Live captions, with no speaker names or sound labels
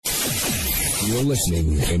You're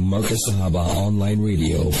listening to Marcus Sahaba Online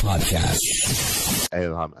Radio Podcast.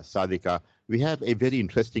 Sadika, we have a very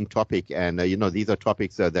interesting topic, and these are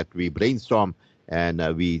topics that we brainstorm,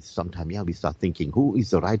 and we sometimes we start thinking who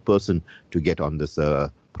is the right person to get on this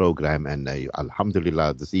program. And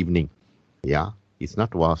Alhamdulillah, this evening, it's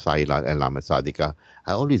not Wasail Ahmed Sadika.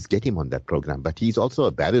 I always get him on that program, but he's also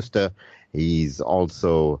a barrister. He's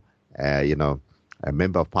also a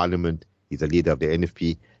member of parliament. He's a leader of the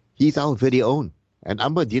NFP. He's our very own. And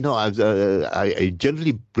Ahmed, I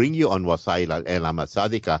generally bring you on Wasail Ahmed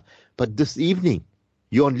Sadika, but this evening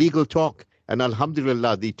you're on Legal Talk, and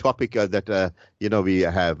Alhamdulillah, the topic that we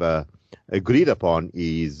have agreed upon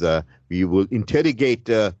is we will interrogate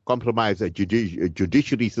compromise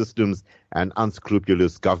judiciary systems and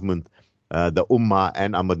unscrupulous government, the Ummah,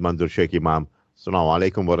 and Ahmed Manzoor Sheik Imaam. Assalamu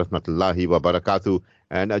alaikum wa rahmatullahi wa barakatuh,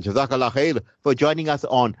 and jazakallah khair for joining us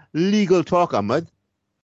on Legal Talk, Ahmed.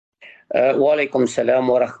 Wa alaikum salam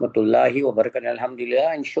wa rahmatullahi wa barakatuh.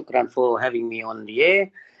 Alhamdulillah, and shukran for having me on the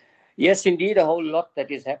air. Yes, indeed, a whole lot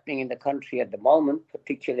that is happening in the country at the moment,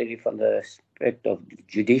 particularly from the aspect of the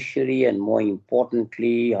judiciary and, more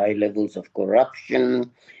importantly, high levels of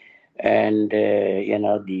corruption and,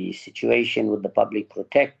 the situation with the public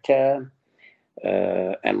protector,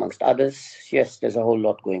 amongst others. Yes, there's a whole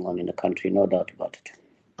lot going on in the country, no doubt about it.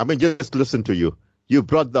 I mean, just listen to you. You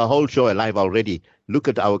brought the whole show alive already. Look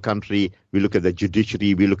at our country. We look at the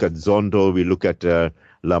judiciary. We look at Zondo. We look at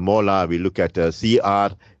La Mola. We look at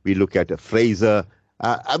CR. We look at Fraser.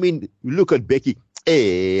 We look at Becky.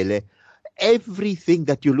 Everything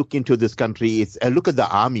that you look into this country is look at the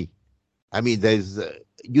army. I mean, there's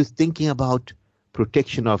you're thinking about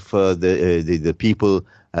protection of the people,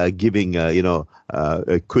 giving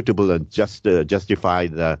equitable and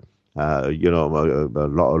justified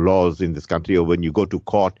laws in this country, or when you go to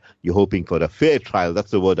court, you're hoping for a fair trial.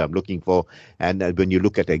 That's the word I'm looking for. And when you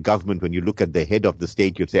look at a government, when you look at the head of the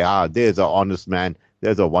state, you say, there's an honest man,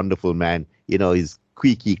 there's a wonderful man, he's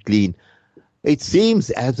squeaky clean. It seems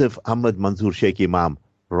as if Ahmed Manzoor Sheik Imaam,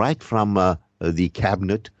 right from the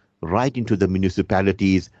cabinet, right into the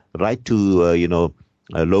municipalities, right to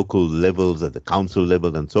local levels, at the council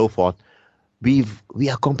level and so forth, we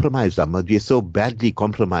are compromised, Ahmed. We are so badly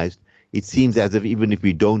compromised. It seems as if even if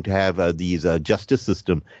we don't have these justice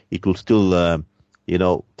system, it will still,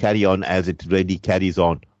 carry on as it really carries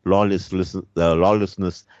on. Lawlessness,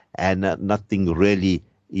 and nothing really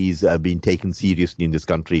is being taken seriously in this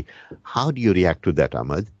country. How do you react to that,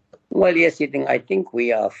 Ahmed? Well, yes, I think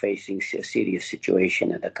we are facing a serious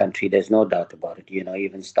situation in the country. There's no doubt about it.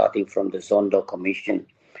 Even starting from the Zondo Commission,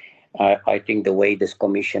 I think the way this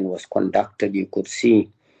commission was conducted, you could see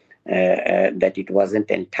that it wasn't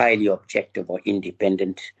entirely objective or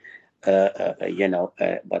independent,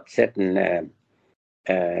 but certain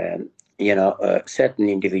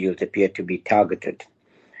individuals appear to be targeted.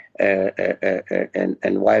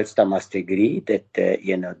 And whilst I must agree that,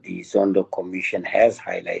 the Zondo Commission has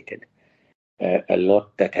highlighted a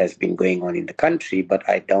lot that has been going on in the country, but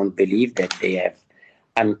I don't believe that they have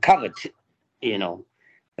uncovered,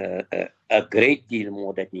 a great deal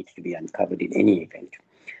more that needs to be uncovered in any event.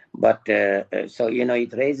 But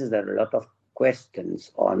it raises a lot of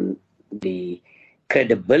questions on the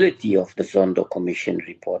credibility of the Zondo Commission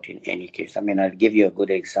report in any case. I'll give you a good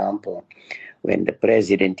example. When the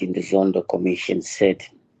president in the Zondo Commission said,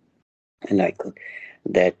 and I could,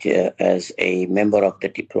 that as a member of the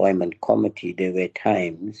deployment committee, there were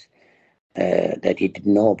times that he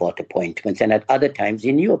didn't know about appointments, and at other times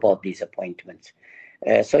he knew about these appointments.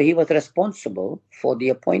 So he was responsible for the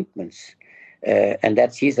appointments, and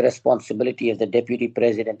that's his responsibility as the deputy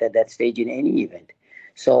president at that stage in any event.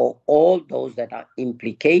 So all those that are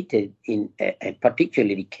implicated in,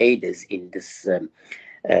 particularly cadres in this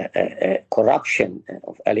corruption,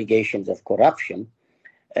 of allegations of corruption,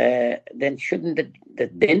 then shouldn't the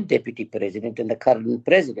then deputy president and the current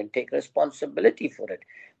president take responsibility for it?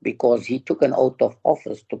 Because he took an oath of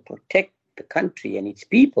office to protect the country and its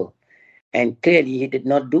people. And clearly he did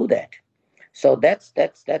not do that. So that's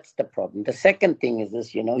the problem. The second thing is this,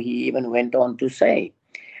 he even went on to say,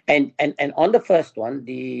 and on the first one,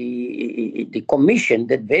 the commission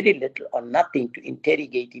did very little or nothing to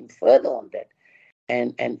interrogate him further on that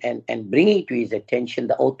and bringing to his attention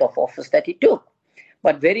the oath of office that he took.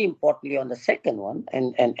 But very importantly on the second one,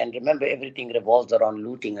 and remember everything revolves around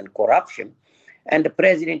looting and corruption, and the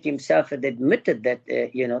president himself had admitted that,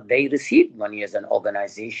 they received money as an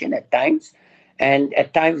organization at times, and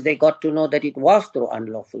at times they got to know that it was through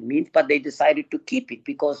unlawful means, but they decided to keep it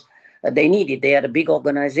because they need it. They are a big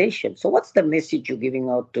organization. So what's the message you're giving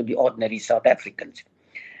out to the ordinary South Africans?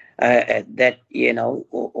 that,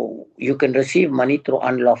 you can receive money through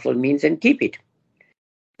unlawful means and keep it.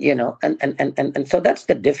 And so that's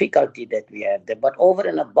the difficulty that we have there. But over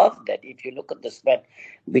and above that, if you look at the spread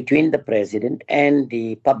between the president and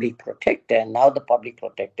the public protector, and now the public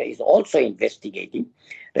protector is also investigating.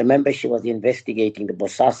 Remember, she was investigating the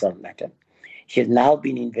Bosasa matter. She's now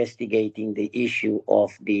been investigating the issue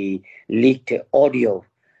of the leaked audio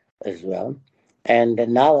as well. And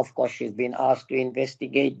now, of course, she's been asked to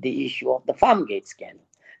investigate the issue of the Farmgate scandal.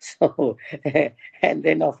 So, and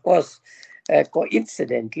then, of course,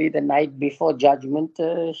 coincidentally, the night before judgment,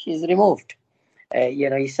 she's removed.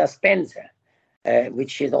 He suspends her,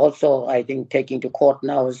 which she's also, I think, taking to court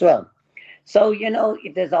now as well. So,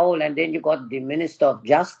 it is all, and then you got the Minister of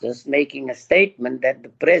Justice making a statement that the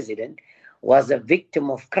president was a victim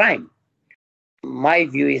of crime. My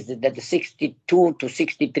view is that the 62 to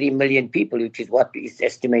 63 million people, which is what is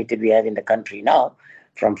estimated we have in the country now,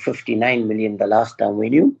 from 59 million the last time we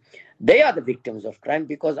knew, they are the victims of crime.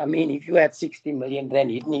 Because, if you had 60 million rand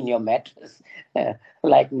hidden in your mattress,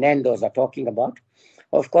 like Nando's are talking about,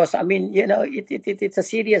 of course, it's a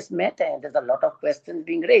serious matter, and there's a lot of questions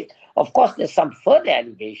being raised. Of course, there's some further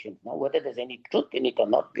allegations. Now, whether there's any truth in it or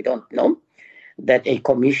not, we don't know. That a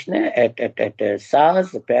commissioner at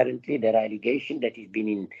SARS, apparently there are allegations that he's been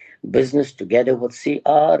in business together with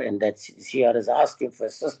CR, and that CR has asked him for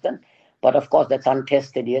assistance. But of course, that's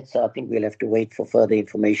untested yet, so I think we'll have to wait for further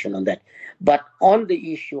information on that. But on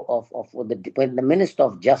the issue of when the Minister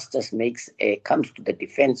of Justice comes to the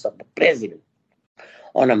defense of the president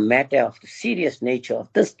on a matter of the serious nature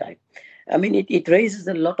of this type, it raises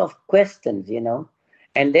a lot of questions,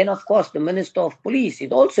 And then, of course, the Minister of Police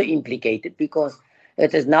is also implicated, because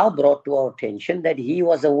it is now brought to our attention that he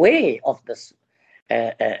was aware of this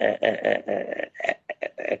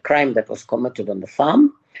crime that was committed on the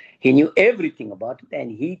farm. He knew everything about it,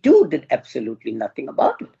 and he too did absolutely nothing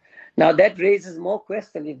about it. Now, that raises more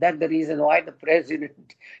questions. Is that the reason why the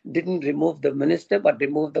president didn't remove the minister but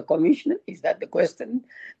removed the commissioner? Is that the question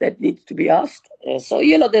that needs to be asked? So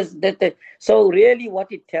really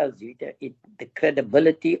what it tells you, the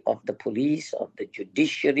credibility of the police, of the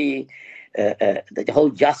judiciary, the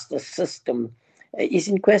whole justice system is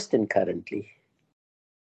in question currently.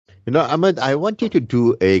 Ahmed, I want you to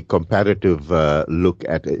do a comparative look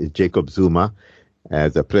at Jacob Zuma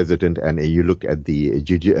as a president, and you look at the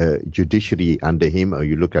judiciary under him, or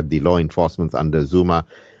you look at the law enforcement under Zuma,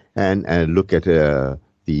 and look at the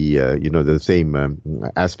same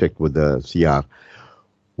aspect with the CR.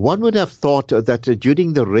 One would have thought that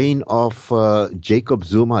during the reign of Jacob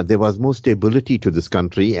Zuma, there was more stability to this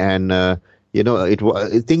country, and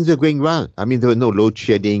things were going well. There was no load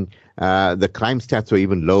shedding. The crime stats were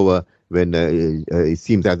even lower when it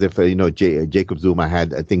seems as if Jacob Zuma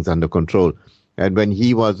had things under control. And when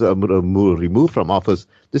he was removed from office,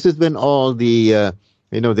 this is when all the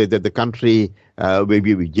country,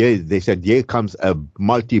 they said, here comes a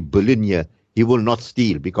multi-billionaire. He will not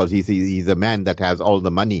steal because he's a man that has all the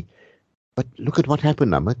money. But look at what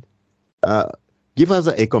happened, Ahmed. Give us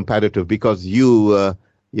a comparative, because you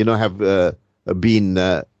have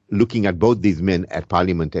been looking at both these men at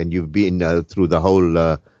Parliament, and you've been through the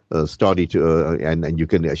whole story, and you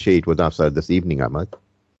can share it with us this evening, Ahmed.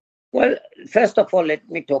 Well, first of all, let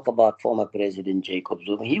me talk about former President Jacob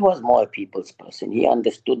Zuma. He was more a people's person. He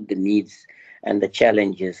understood the needs and the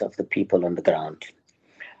challenges of the people on the ground.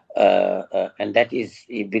 And that is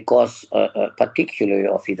because particularly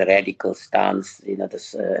of his radical stance,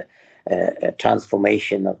 this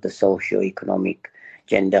transformation of the socio-economic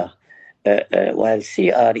gender. While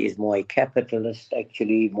CR is more a capitalist,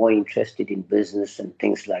 actually more interested in business and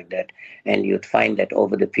things like that. And you'd find that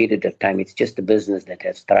over the period of time, it's just the business that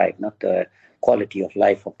has thrived, not the quality of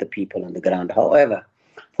life of the people on the ground. However,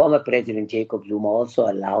 former President Jacob Zuma also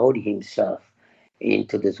allowed himself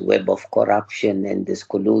into this web of corruption and this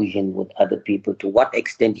collusion with other people. To what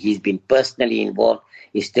extent he's been personally involved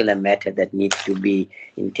is still a matter that needs to be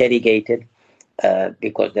interrogated.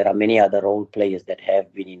 Because there are many other role players that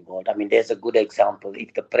have been involved. There's a good example.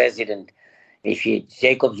 If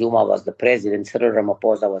Jacob Zuma was the president, Cyril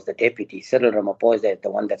Ramaphosa was the deputy. Cyril Ramaphosa is the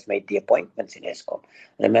one that's made the appointments in ESCOM.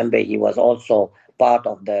 Remember, he was also part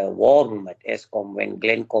of the war room at ESCOM when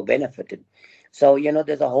Glencore benefited. So,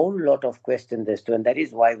 there's a whole lot of questions as to, and that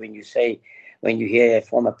is why when you hear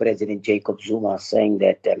former President Jacob Zuma saying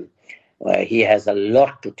that he has a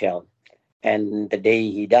lot to tell, and the day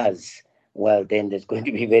he does, well, then there's going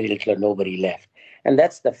to be very little or nobody left. And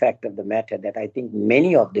that's the fact of the matter, that I think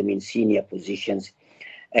many of them in senior positions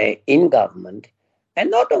in government and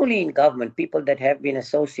not only in government, people that have been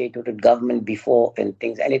associated with government before and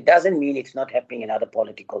things. And it doesn't mean it's not happening in other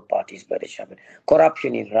political parties, Brother Shafaat.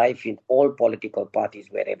 Corruption is rife in all political parties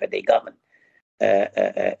wherever they govern.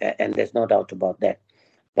 And there's no doubt about that.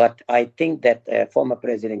 But I think that former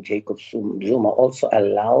President Jacob Zuma also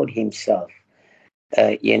allowed himself,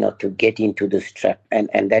 to get into this trap.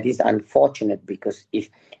 And that is unfortunate, because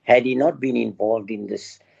had he not been involved in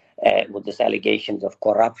this, with these allegations of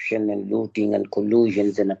corruption and looting and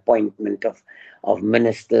collusions and appointment of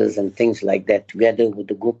ministers and things like that, together with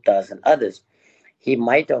the Guptas and others, he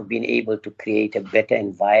might have been able to create a better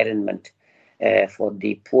environment for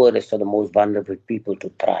the poorest or the most vulnerable people to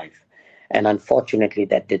thrive. And unfortunately,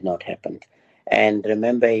 that did not happen. And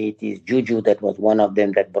remember, it is Juju that was one of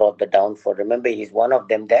them that brought the downfall. Remember, he's one of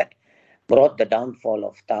them that brought the downfall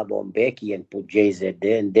of Thabo Mbeki and put JZ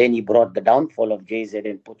there. And then he brought the downfall of JZ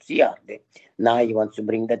and put CR there. Now he wants to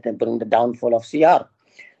bring the downfall of CR.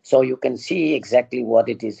 So you can see exactly what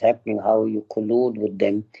it is happening, how you collude with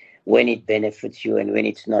them when it benefits you, and when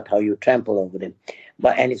it's not, how you trample over them.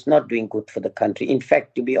 And it's not doing good for the country. In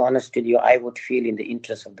fact, to be honest with you, I would feel in the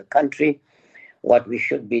interest of the country, what we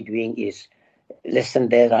should be doing is, listen,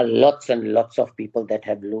 there are lots and lots of people that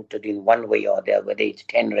have looted in one way or the other, whether it's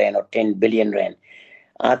 10 Rand or 10 billion Rand.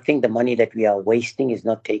 I think the money that we are wasting is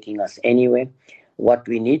not taking us anywhere. What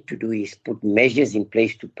we need to do is put measures in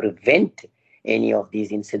place to prevent any of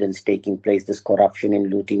these incidents taking place, this corruption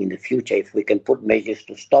and looting in the future. If we can put measures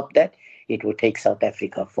to stop that, it will take South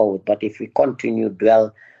Africa forward. But if we continue to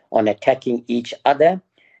dwell on attacking each other,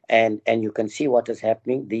 and you can see what is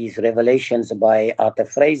happening, these revelations by Arthur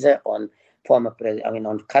Fraser on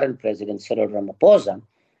current President Cyril Ramaphosa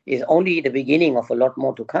is only the beginning of a lot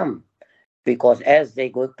more to come. Because as they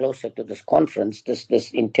go closer to this conference,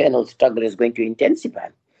 this internal struggle is going to intensify.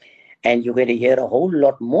 And you're going to hear a whole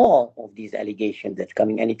lot more of these allegations that's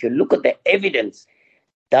coming. And if you look at the evidence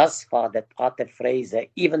thus far that Arthur Fraser,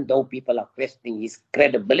 even though people are questioning his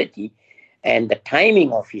credibility and the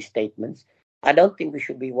timing of his statements, I don't think we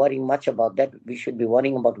should be worrying much about that. We should be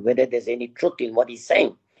worrying about whether there's any truth in what he's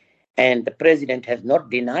saying. And the president has not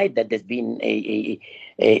denied that there's been a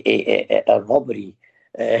robbery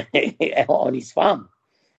on his farm.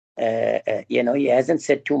 He hasn't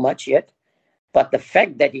said too much yet. But the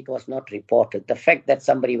fact that it was not reported, the fact that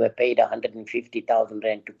somebody were paid 150,000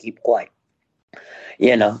 Rand to keep quiet,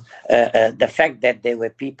 the fact that there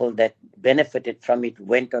were people that benefited from it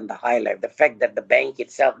went on the highlight, the fact that the bank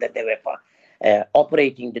itself that they were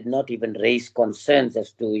operating did not even raise concerns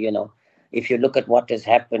as to, if you look at what has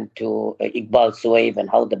happened to Iqbal Suhaib and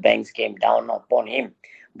how the banks came down upon him.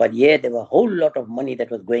 But yeah, there were a whole lot of money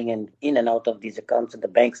that was going in and out of these accounts, and the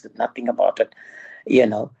banks did nothing about it,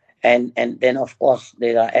 And then, of course,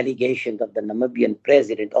 there are allegations of the Namibian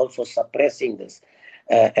president also suppressing this.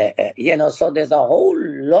 So there's a whole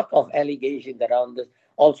lot of allegations around this.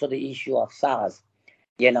 Also, the issue of SARS.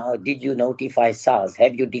 Did you notify SARS?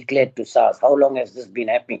 Have you declared to SARS? How long has this been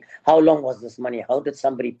happening? How long was this money? How did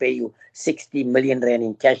somebody pay you 60 million Rand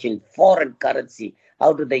in cash in foreign currency?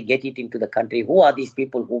 How do they get it into the country? Who are these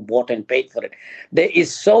people who bought and paid for it? There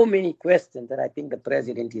is so many questions that I think the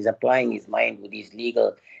president is applying his mind with his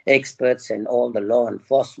legal experts and all the law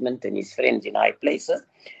enforcement and his friends in high places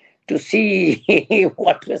to see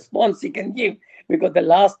what response he can give. Because the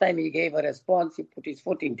last time he gave a response, he put his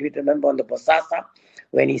foot into it. Remember on the Bosasa,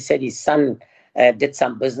 when he said his son did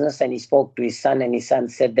some business and he spoke to his son, and his son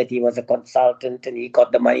said that he was a consultant and he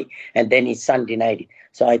got the money, and then his son denied it.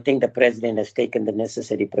 So I think the president has taken the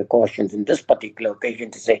necessary precautions in this particular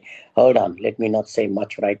occasion to say, hold on, let me not say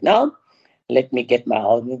much right now. Let me get my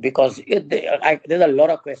house, because there's a lot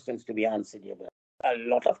of questions to be answered here. A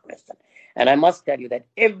lot of questions. And I must tell you that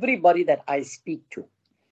everybody that I speak to,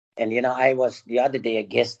 and I was the other day a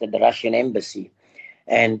guest at the Russian embassy,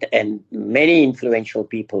 and many influential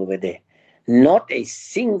people were there. Not a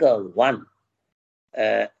single one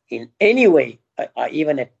in any way are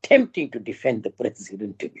even attempting to defend the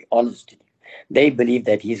president, to be honest with you. They believe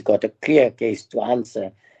that he's got a clear case to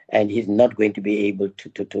answer, and he's not going to be able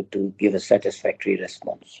to give a satisfactory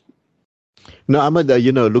response. Now, Ahmed,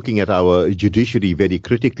 looking at our judiciary very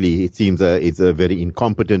critically, it seems it's very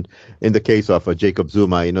incompetent. In the case of Jacob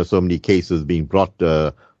Zuma, so many cases being brought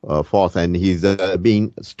forth, and he's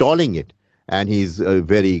been stalling it. And he's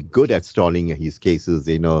very good at stalling his cases,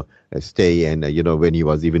 stay. And, when he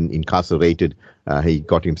was even incarcerated, he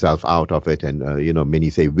got himself out of it. And, many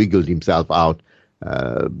say wiggled himself out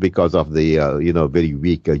because of the, very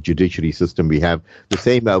weak judiciary system we have. The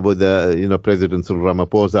same with, President Cyril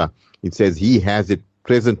Ramaphosa. It says he has it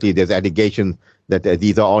presently. There's allegations that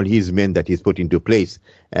these are all his men that he's put into place.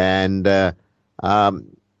 And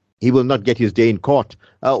he will not get his day in court.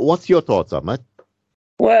 What's your thoughts, Ahmed?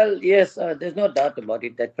 Well, yes, there's no doubt about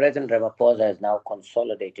it that President Ramaphosa has now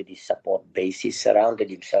consolidated his support base. He's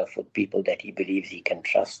surrounded himself with people that he believes he can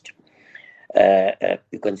trust.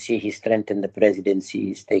 You can see he strengthened the presidency.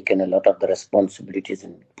 He's taken a lot of the responsibilities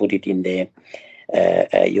and put it in there.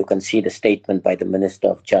 You can see the statement by the Minister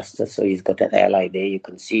of Justice. So he's got an ally there. You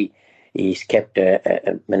can see he's kept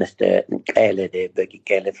Minister Kele there, Beki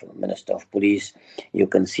Kele, from Minister of Police. You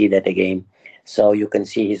can see that again. So you can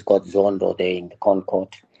see he's got Zondo there in the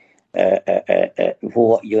Concord.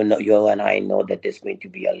 Who you and I know that there's going to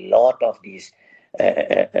be a lot of these.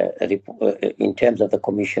 In terms of the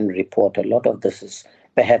commission report, a lot of this is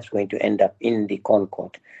perhaps going to end up in the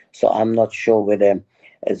Concord. So I'm not sure whether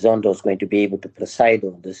Zondo is going to be able to preside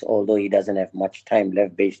over this, although he doesn't have much time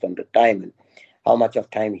left based on the time and how much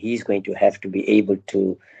of time he's going to have to be able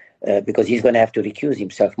to, because he's going to have to recuse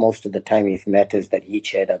himself most of the time if matters that he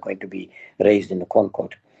chaired are going to be raised in the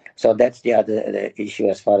Concord. So that's the other issue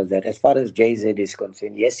as far as that. As far as JZ is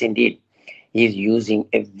concerned, yes, indeed. He's using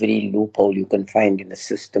every loophole you can find in the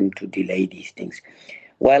system to delay these things.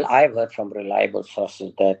 Well, I've heard from reliable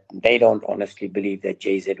sources that they don't honestly believe that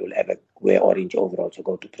JZ will ever wear orange overalls or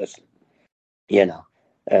go to prison.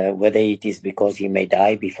 Whether it is because he may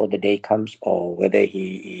die before the day comes, or whether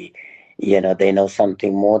they know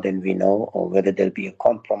something more than we know, or whether there'll be a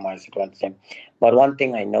compromise against them. But one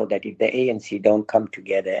thing I know, that if the ANC don't come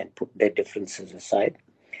together and put their differences aside,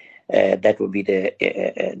 that will be the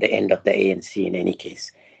end of the ANC in any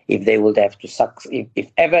case. If they will have to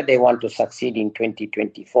if ever they want to succeed in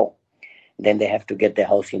 2024, then they have to get their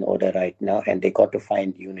house in order right now, and they got to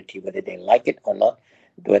find unity, whether they like it or not.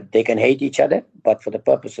 But they can hate each other, but for the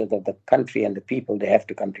purposes of the country and the people, they have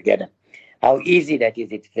to come together. How easy that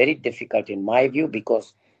is, it's very difficult in my view,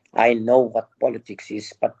 because I know what politics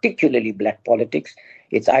is, particularly black politics.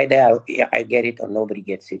 It's either I get it or nobody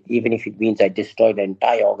gets it. Even if it means I destroy the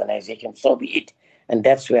entire organization, so be it. And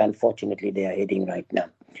that's where, unfortunately, they are heading right now.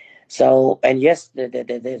 So, and yes,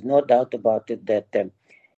 there's no doubt about it that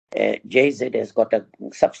JZ has got a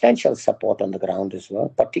substantial support on the ground as well,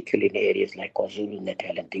 particularly in areas like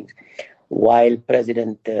KwaZulu-Natal and things, while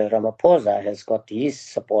President Ramaphosa has got his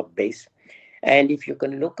support base. And if you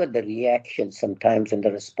can look at the reaction sometimes and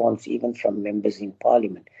the response even from members in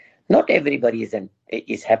parliament, not everybody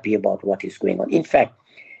is happy about what is going on. In fact,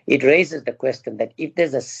 it raises the question that if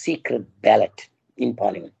there's a secret ballot in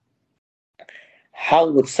parliament, how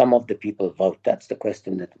would some of the people vote? That's the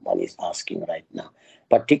question that one is asking right now,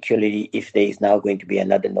 particularly if there is now going to be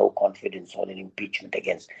another no confidence or an impeachment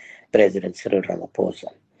against President Cyril Ramaphosa.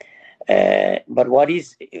 But what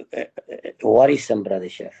is worrisome, Brother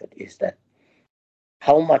Shafaat, is that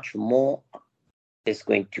how much more is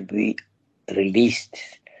going to be released?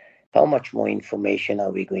 How much more information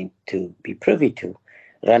are we going to be privy to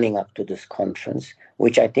running up to this conference,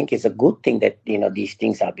 which I think is a good thing that, these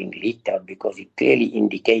things are being leaked out, because it clearly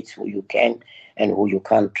indicates who you can and who you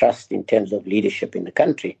can't trust in terms of leadership in the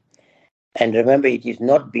country. And remember, it is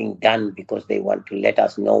not being done because they want to let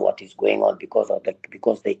us know what is going on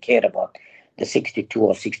because they care about the 62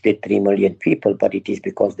 or 63 million people, but it is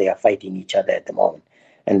because they are fighting each other at the moment.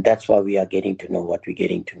 And that's why we are getting to know what we're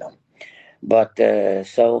getting to know. But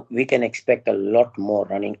so we can expect a lot more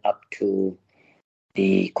running up to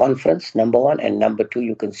the conference, number one. And number two,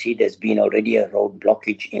 you can see there's been already a road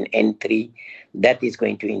blockage in N3. That is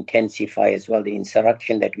going to intensify as well. The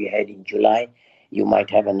insurrection that we had in July, you might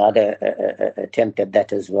have another attempt at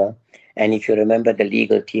that as well. And if you remember, the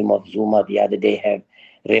legal team of Zuma the other day have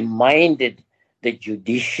reminded the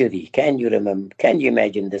judiciary, can you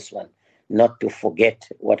imagine this one, not to forget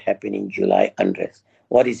what happened in July unrest?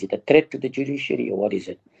 What is it, a threat to the judiciary, or what is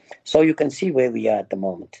it? So you can see where we are at the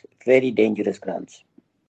moment. Very dangerous grounds.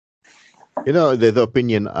 There's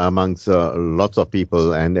opinion amongst lots of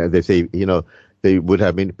people, and they say, they would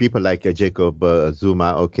have been people like Jacob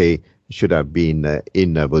Zuma, should have been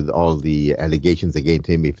in with all the allegations against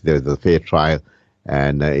him if there's a fair trial.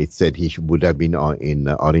 And it said he would have been in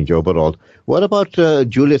orange overall. What about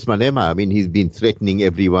Julius Malema? I mean, he's been threatening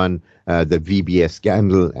everyone, the VBS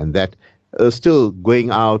scandal, and that still going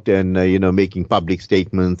out and, making public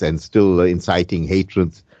statements and still inciting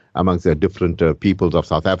hatreds amongst the different peoples of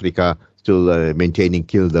South Africa, still maintaining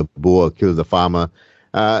kill the Boer, kill the farmer.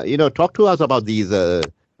 Talk to us about these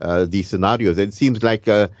scenarios. It seems like,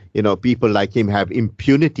 people like him have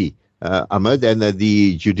impunity, Ahmed, and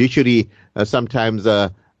the judiciary sometimes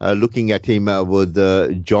looking at him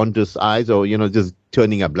with jaundiced eyes, or, just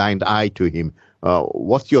turning a blind eye to him.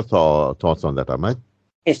 What's your thoughts on that, Ahmed?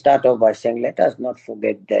 I start off by saying, let us not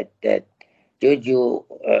forget that Juju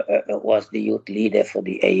was the youth leader for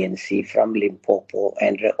the ANC from Limpopo.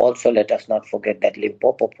 And also let us not forget that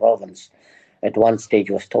Limpopo province at one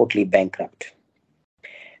stage was totally bankrupt.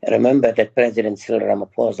 Remember that President Cyril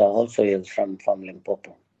Ramaphosa also is from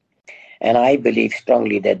Limpopo. And I believe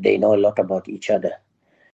strongly that they know a lot about each other.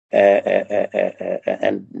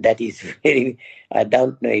 And that is very, I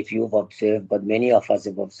don't know if you've observed, but many of us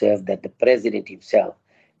have observed that the president himself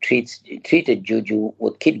treated Juju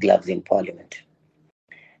with kid gloves in parliament,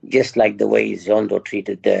 just like the way Zondo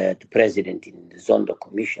treated the president in the Zondo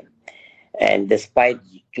Commission. And despite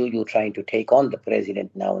Juju trying to take on the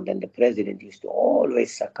president now and then, the president used to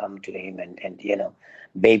always succumb to him and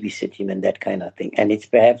babysit him and that kind of thing. And it's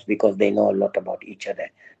perhaps because they know a lot about each other.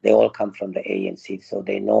 They all come from the ANC, so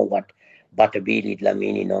they know what Batabili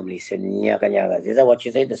Dlamini normally said, nyaga nyaga. Is that what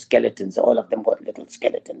you say? The skeletons, all of them got little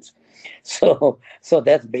skeletons. So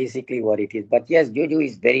that's basically what it is. But yes, Juju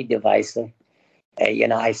is very divisive.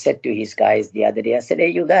 I said to his guys the other day, I said, hey,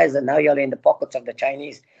 you guys, now you're in the pockets of the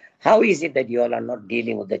Chinese. How is it that you all are not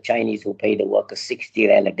dealing with the Chinese who pay the workers 60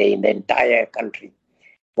 rand a day in the entire country?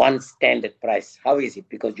 One standard price. How is it?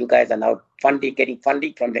 Because you guys are now getting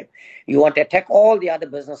funding from them. You want to attack all the other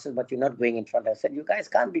businesses, but you're not going in front. I said, you guys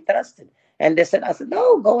can't be trusted. And I said,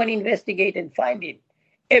 no, go and investigate and find it.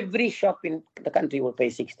 Every shop in the country will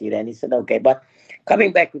pay 60 rand. He said, okay. But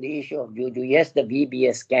coming back to the issue of Juju, yes, the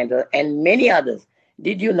VBS scandal and many others.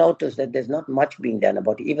 Did you notice that there's not much being done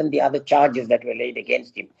about it? Even the other charges that were laid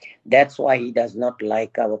against him. That's why he does not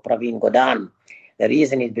like our Praveen Gordhan. The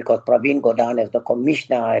reason is because Praveen Gordhan, as the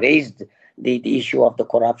commissioner, raised the issue of the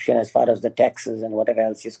corruption as far as the taxes and whatever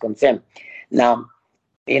else is concerned. Now,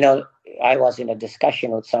 I was in a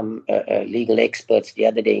discussion with some legal experts the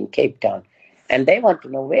other day in Cape Town, and they want to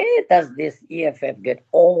know, where does this EFF get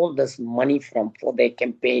all this money from for their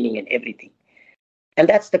campaigning and everything? And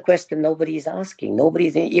that's the question nobody is asking.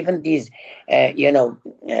 Nobody's, even these, a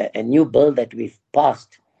new bill that we've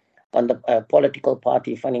passed on the political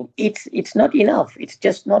party funding, it's not enough. It's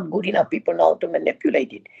just not good enough. People know how to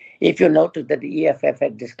manipulate it. If you notice that the EFF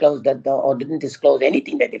had disclosed that or didn't disclose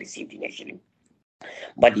anything that they received initially,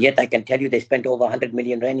 but yet I can tell you they spent over 100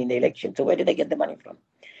 million rand in the election. So where did they get the money from?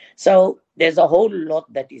 So there's a whole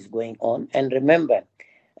lot that is going on. And remember,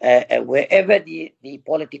 wherever the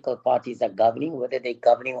political parties are governing, whether they're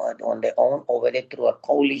governing on their own or whether through a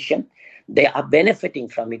coalition, they are benefiting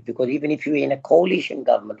from it, because even if you're in a coalition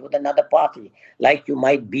government with another party, like you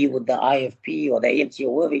might be with the IFP or the ANC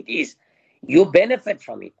or whoever it is, you benefit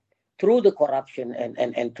from it through the corruption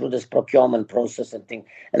and through this procurement process and thing.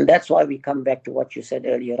 And that's why we come back to what you said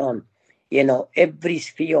earlier on. Every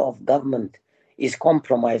sphere of government is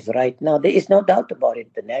compromised right now. There is no doubt about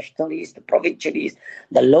it. The nationalists, the provincialists,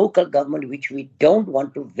 the local government, which we don't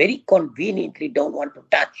want to, very conveniently don't want to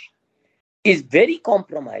touch, is very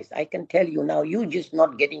compromised. I can tell you now, you're just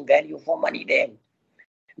not getting value for money there.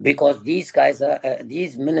 Because these guys are,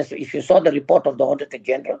 these ministers, if you saw the report of the Auditor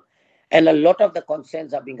General, and a lot of the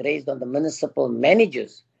concerns are being raised on the municipal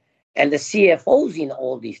managers and the CFOs in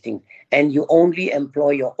all these things, and you only employ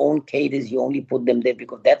your own cadres, you only put them there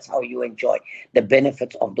because that's how you enjoy the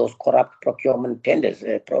benefits of those corrupt procurement tenders,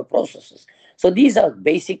 processes. So these are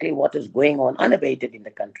basically what is going on unabated in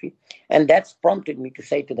the country. And that's prompted me to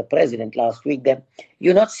say to the president last week that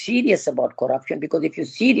you're not serious about corruption, because if you're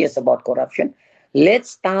serious about corruption,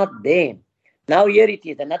 let's start there. Now here it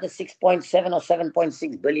is, another 6.7 or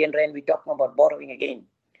 7.6 billion rand. We're talking about borrowing again.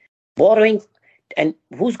 Borrowing. And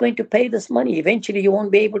who's going to pay this money? Eventually, you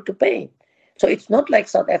won't be able to pay. So it's not like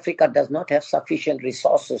South Africa does not have sufficient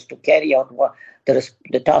resources to carry out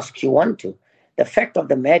the tasks you want to. The fact of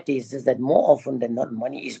the matter is that more often than not,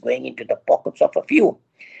 money is going into the pockets of a few.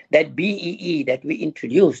 That BEE that we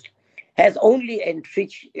introduced has only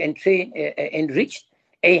enriched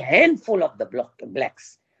a handful of the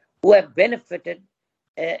blacks who have benefited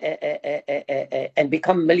and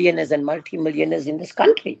become millionaires and multimillionaires in this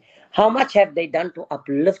country. How much have they done to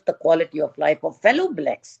uplift the quality of life of fellow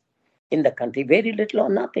blacks in the country? Very little or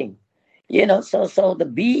nothing. So the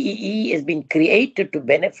BEE has been created to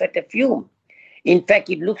benefit a few. In fact,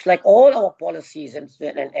 it looks like all our policies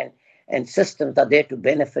and systems are there to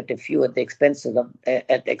benefit a few at the expense of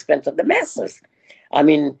the masses. I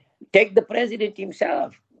mean, take the president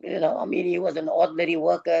himself. He was an ordinary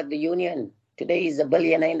worker at the union. Today he's a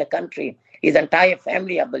billionaire in the country. His entire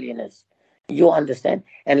family are billionaires. You understand?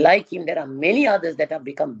 And like him, there are many others that have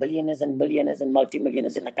become billionaires and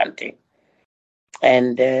multimillionaires in the country.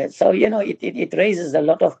 And so, it raises a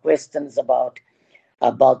lot of questions about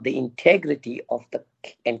the integrity of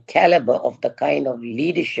and caliber of the kind of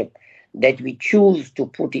leadership that we choose to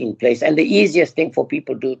put in place. And the easiest thing for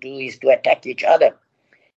people to do is to attack each other.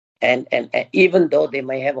 And even though they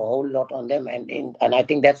may have a whole lot on them, and I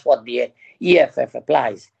think that's what the EFF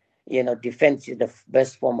applies. Defense is the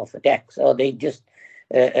best form of attack. So they just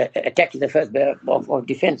attack is the first of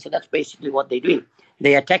defense. So that's basically what they're doing.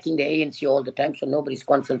 They're attacking the ANC all the time, so nobody's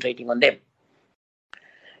concentrating on them.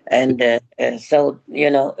 And and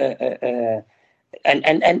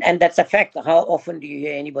that's a fact. How often do you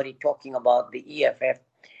hear anybody talking about the EFF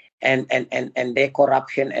and their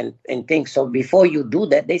corruption and things? So before you do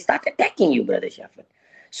that, they start attacking you, Brother Shafaat.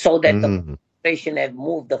 So that the population have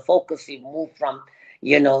moved, the focus is moved from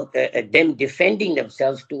them defending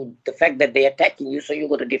themselves to the fact that they're attacking you, so you've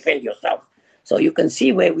got to defend yourself. So you can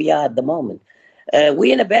see where we are at the moment.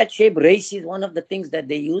 We're in a bad shape. Race is one of the things that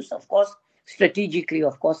they use, of course, strategically,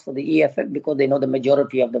 of course, for the EFF, because they know the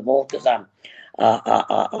majority of the voters are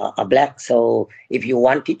black. So if you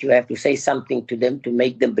want it, you have to say something to them to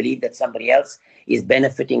make them believe that somebody else is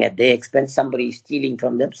benefiting at their expense, somebody is stealing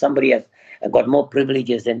from them, somebody has got more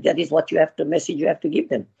privileges, and that is what you have to give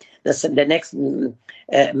them. The next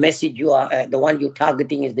message the one you're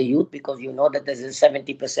targeting is the youth, because you know that there's a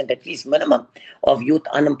 70% at least minimum of youth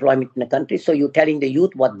unemployment in the country. So you're telling the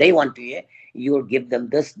youth what they want to hear. You'll give them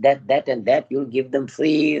this, that, and that. You'll give them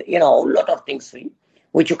free, a lot of things free,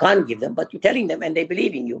 which you can't give them, but you're telling them and they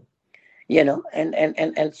believe in you,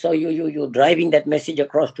 and so you're driving that message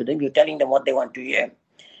across to them. You're telling them what they want to hear.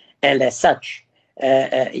 And as such,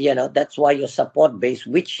 that's why your support base,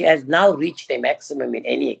 which has now reached a maximum in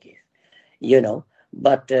any case,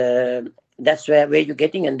 but that's where you're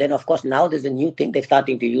getting. And then, of course, now there's a new thing. They're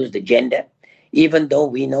starting to use the gender, even though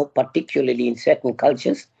we know, particularly in certain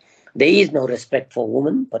cultures, there is no respect for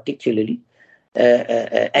women, particularly,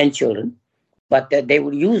 and children. But they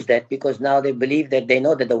will use that because now they believe that they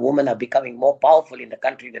know that the women are becoming more powerful in the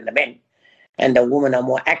country than the men, and the women are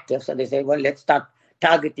more active. So they say, well, let's start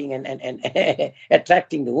targeting and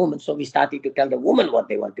attracting the women. So we started to tell the women what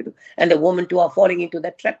they want to do. And the women too are falling into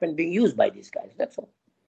that trap and being used by these guys. That's all.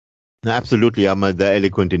 Absolutely, Ahmed,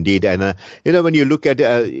 eloquent indeed. And, when you look at,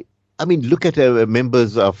 look at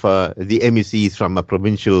members of the MECs from a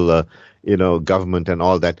provincial, government and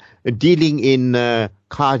all that, dealing in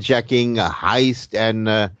carjacking, heist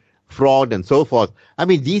and fraud and so forth.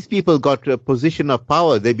 These people got a position of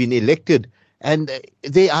power. They've been elected and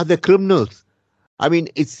they are the criminals.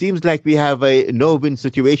 It seems like we have a no-win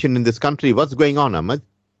situation in this country. What's going on, Ahmed?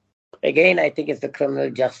 Again, I think it's the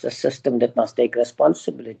criminal justice system that must take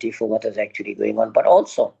responsibility for what is actually going on. But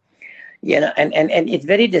also, and it's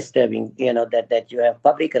very disturbing, that you have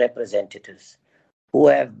public representatives who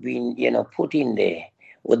have been, put in there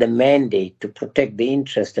with a mandate to protect the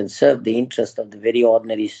interest and serve the interest of the very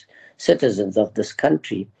ordinary citizens of this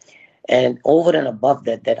country. And over and above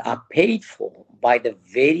that are paid for by the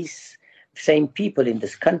very same people in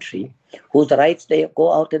this country whose rights they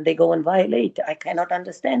go out and they go and violate. I cannot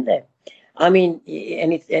understand that. And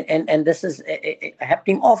this is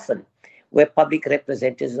happening often, where public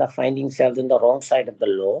representatives are finding themselves on the wrong side of the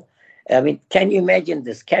law. Can you imagine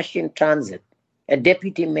this? Cash in transit, a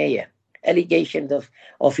deputy mayor, allegations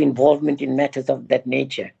of involvement in matters of that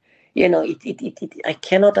nature. I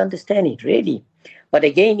cannot understand it, really. But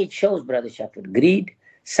again, it shows, Brother Shafaat, greed,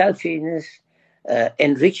 selfishness,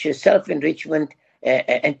 self-enrichment,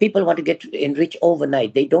 and people want to get enriched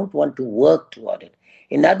overnight. They don't want to work toward it.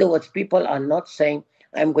 In other words, people are not saying,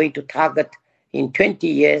 I'm going to target in 20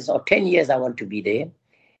 years or 10 years, I want to be there.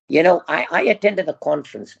 I attended a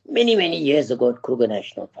conference many, many years ago at Kruger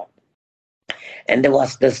National Park. And there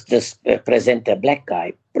was this presenter, black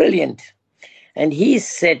guy, brilliant. And he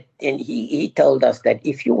said, and he told us that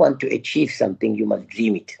if you want to achieve something, you must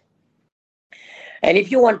dream it. And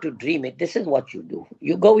if you want to dream it, this is what you do.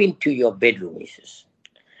 You go into your bedroom, he says.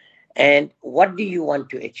 And what do you want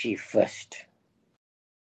to achieve first?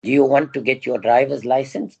 Do you want to get your driver's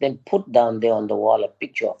license? Then put down there on the wall a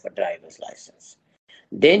picture of a driver's license.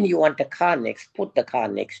 Then you want a car next, put the car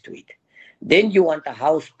next to it. Then you want a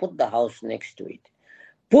house, put the house next to it.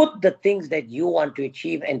 Put the things that you want to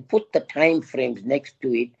achieve and put the time frames next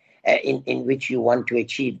to it in which you want to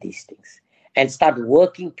achieve these things. And start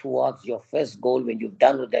working towards your first goal. When you've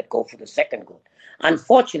done with that, go for the second goal.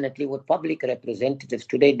 Unfortunately, with public representatives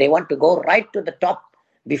today, they want to go right to the top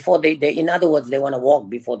before they in other words, they want to walk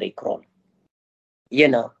before they crawl.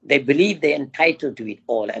 They believe they're entitled to it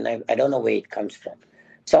all. And I don't know where it comes from.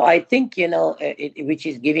 So I think, which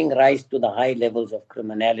is giving rise to the high levels of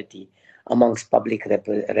criminality amongst public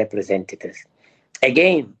representatives.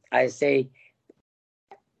 Again, I say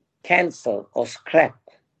cancel or scrap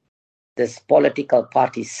this political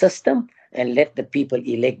party system and let the people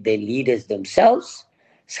elect their leaders themselves.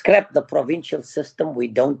 Scrap the provincial system. We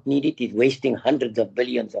don't need it. It's wasting hundreds of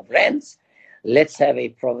billions of rands. Let's have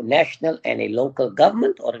a national and a local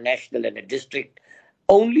government, or a national and a district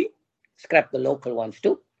only. Scrap the local ones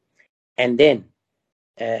too. And then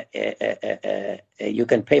you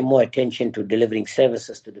can pay more attention to delivering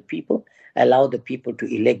services to the people, allow the people to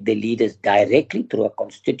elect their leaders directly through a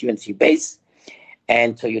constituency base,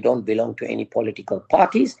 and so you don't belong to any political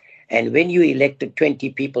parties. And when you elected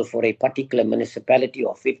 20 people for a particular municipality,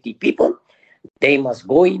 or 50 people, they must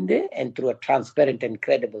go in there and through a transparent and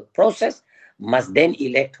credible process must then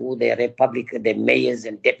elect who their mayors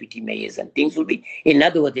and deputy mayors and things will be. In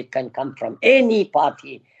other words, it can come from any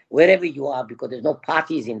party, wherever you are, because there's no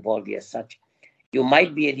parties involved here as such. You might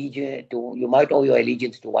owe your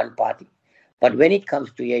allegiance to one party, but when it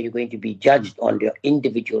comes to here, you're going to be judged on your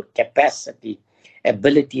individual capacity,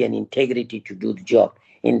 ability, and integrity to do the job.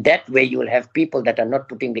 In that way, you will have people that are not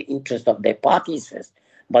putting the interest of their parties first,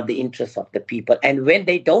 but the interest of the people. And when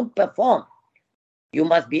they don't perform, you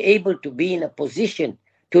must be able to be in a position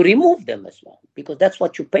to remove them as well, because that's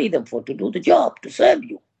what you pay them for, to do the job, to serve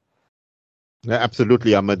you.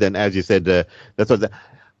 Absolutely, Ahmed. And as you said, that's what.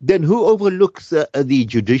 Then who overlooks the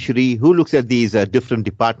judiciary? Who looks at these different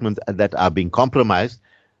departments that are being compromised?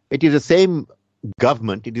 It is the same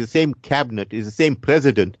government, it is the same cabinet, it is the same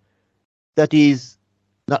president that is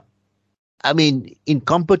not,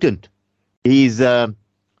 incompetent. He's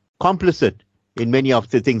complicit in many of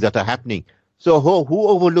the things that are happening. So who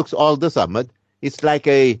overlooks all this, Ahmed? It's like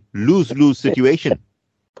a lose-lose situation.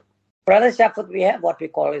 Brother Shafaat, we have what we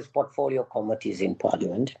call as portfolio committees in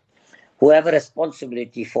Parliament, who have a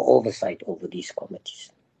responsibility for oversight over these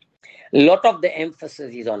committees. A lot of the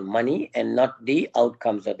emphasis is on money and not the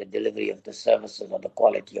outcomes of the delivery of the services or the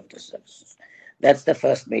quality of the services. That's the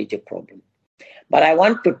first major problem. But I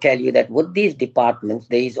want to tell you that with these departments,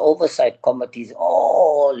 there is oversight committees,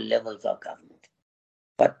 all levels of government.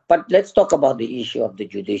 But let's talk about the issue of the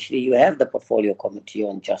judiciary. You have the portfolio committee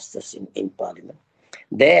on justice in Parliament.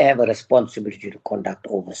 They have a responsibility to conduct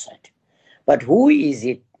oversight. But who is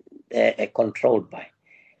it controlled by?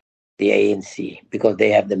 The ANC, because they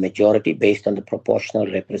have the majority based on the proportional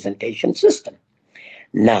representation system.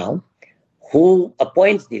 Now, who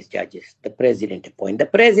appoints these judges? The president appoints. The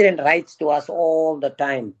president writes to us all the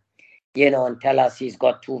time, and tell us he's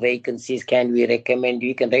got 2 vacancies. Can we recommend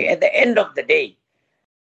you? At the end of the day,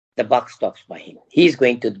 the buck stops by him. He's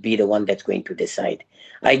going to be the one that's going to decide.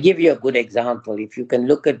 I give you a good example. If you can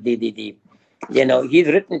look at he's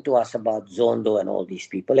written to us about Zondo and all these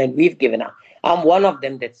people, and we've given up. I'm one of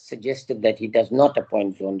them that suggested that he does not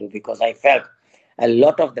appoint Zondo, because I felt a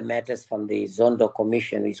lot of the matters from the Zondo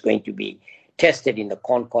Commission is going to be tested in the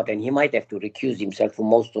Concord, and he might have to recuse himself for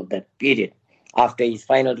most of that period. After his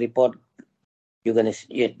final report,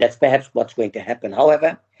 that's perhaps what's going to happen.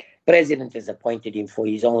 However, President has appointed him for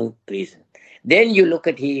his own reason. Then you look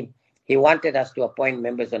at he wanted us to appoint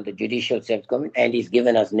members on the Judicial Service Committee, and he's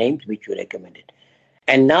given us names which we recommended.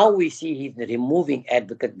 And now we see he's removing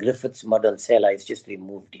Advocate Griffiths Madonsela. He's just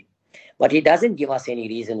removed him. But he doesn't give us any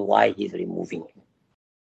reason why he's removing him.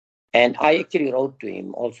 And I actually wrote to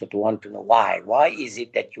him also to want to know why. Why is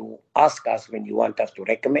it that you ask us when you want us to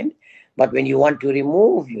recommend, but when you want to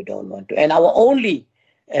remove, you don't want to? And our only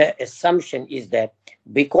assumption is that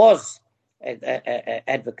because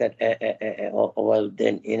Advocate,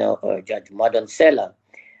 Judge Madonsela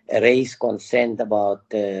raised concern about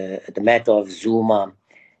the matter of Zuma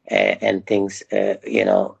and things,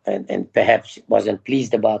 and perhaps wasn't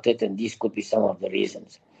pleased about it, and these could be some of the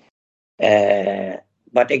reasons.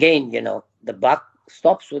 But again, the buck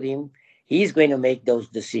stops with him. He's going to make those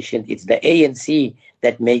decisions. It's the ANC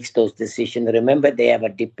that makes those decisions. Remember, they have a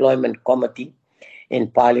deployment committee in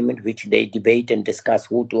Parliament, which they debate and discuss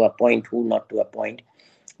who to appoint, who not to appoint.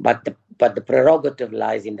 But the prerogative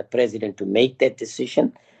lies in the president to make that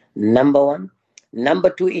decision, number one. Number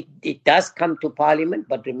two, it does come to Parliament,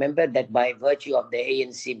 but remember that by virtue of the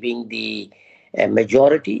ANC being the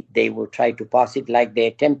majority, they will try to pass it like they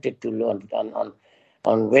attempted to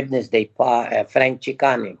on Wednesday, Frank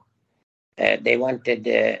Chikane. They wanted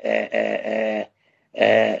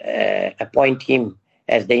appoint him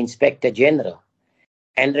as the Inspector General.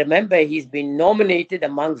 And remember, he's been nominated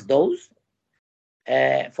amongst those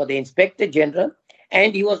for the Inspector General.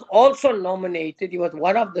 And he was also nominated, he was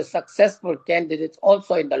one of the successful candidates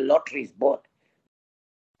also in the lotteries board.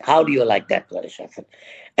 How do you like that, Shafaat?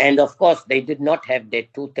 And of course, they did not have their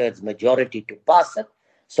 2/3 majority to pass it.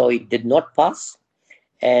 So it did not pass.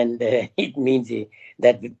 And it means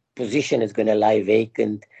that the position is going to lie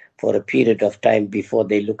vacant for a period of time before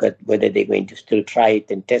they look at whether they're going to still try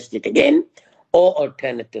it and test it again, or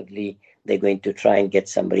alternatively, they're going to try and get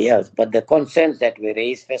somebody else. But the concerns that we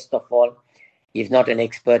raised, first of all, he's not an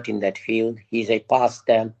expert in that field. He's a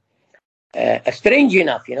pastor. Strange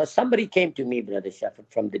enough, somebody came to me, Brother Shafaat,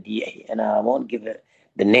 from the DA, and I won't give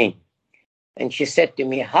the name. And she said to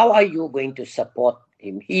me, how are you going to support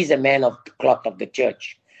him? He's a man of the cloth of the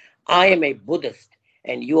church. I am a Buddhist,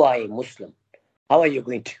 and you are a Muslim. How are you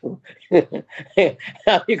going to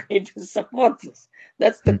how are you going to support this?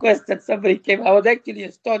 That's the question somebody came. I was actually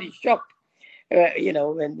astonished, shocked,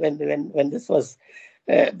 when this was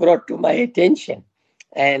brought to my attention.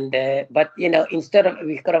 And but instead of,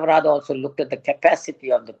 we could have rather also looked at the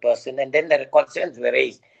capacity of the person, and then the concerns were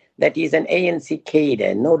raised that he's an ANC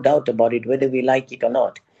cadre, no doubt about it, whether we like it or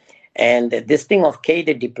not. And this thing of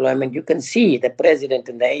cadre deployment, you can see the president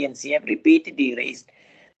and the ANC have repeatedly raised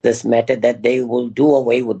this matter that they will do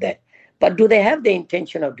away with that. But do they have the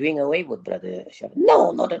intention of doing away with, Brother Shafaat? No,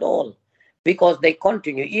 not at all, because they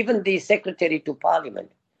continue. Even the Secretary to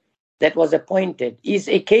Parliament that was appointed is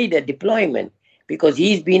a cadre deployment, because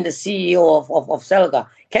he's been the CEO of Selga.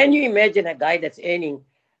 Can you imagine a guy that's earning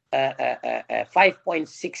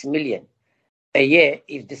 5.6 million a year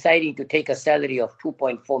is deciding to take a salary of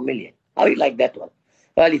 2.4 million? How do you like that one?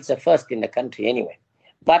 Well, it's a first in the country anyway.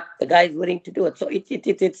 But the guy is willing to do it. So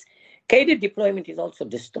it's cadre deployment is also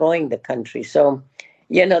destroying the country. So,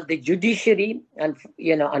 the judiciary, and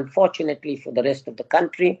unfortunately for the rest of the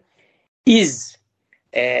country, is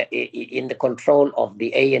in the control of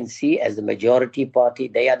the ANC as the majority party.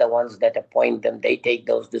 They are the ones that appoint them. They take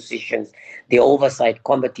those decisions. The oversight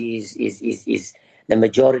committee is the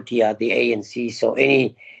majority are the ANC. So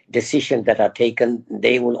any decisions that are taken,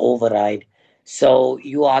 they will override. So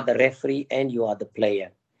you are the referee and you are the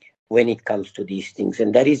player when it comes to these things.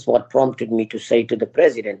 And that is what prompted me to say to the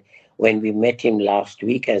president when we met him last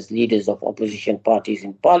week as leaders of opposition parties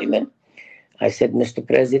in parliament. I said, Mr.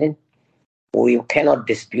 President, we cannot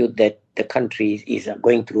dispute that the country is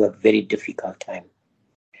going through a very difficult time.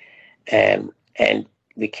 And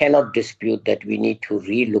we cannot dispute that we need to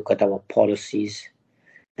relook at our policies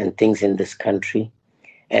and things in this country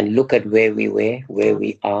and look at where we were, where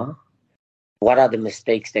we are. What are the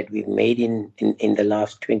mistakes that we've made in the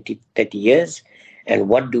last 20, 30 years? And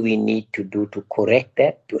what do we need to do to correct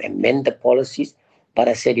that, to amend the policies? But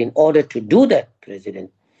I said, in order to do that,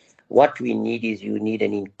 President, what we need is you need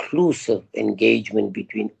an inclusive engagement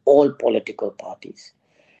between all political parties,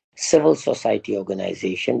 civil society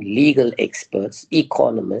organization, legal experts,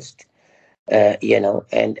 economists,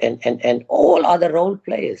 and all other role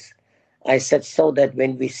players. I said, so that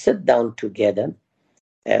when we sit down together,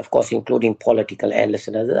 of course, including political analysts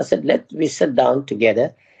and others, I said, let we sit down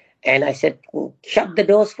together. And I said, shut the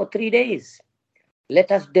doors for 3 days.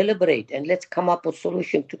 Let us deliberate and let's come up with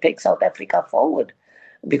solutions to take South Africa forward.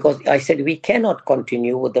 Because I said, we cannot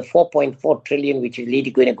continue with the 4.4 trillion, which is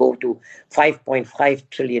leading going to go to 5.5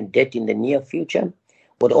 trillion debt in the near future,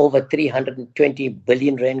 with over 320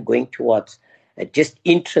 billion rand going towards just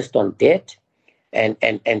interest on debt.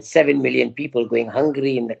 And 7 million people going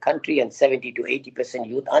hungry in the country and 70 to 80%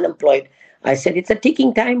 youth unemployed. I said, it's a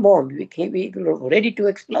ticking time bomb. We're ready to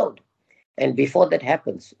explode. And before that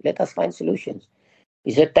happens, let us find solutions.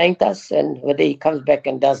 He said, thanked us, and whether he comes back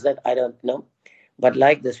and does that, I don't know. But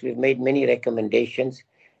like this, we've made many recommendations,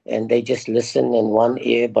 and they just listen in one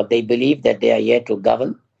ear, but they believe that they are here to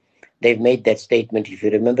govern. They've made that statement. If you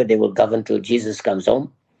remember, they will govern till Jesus comes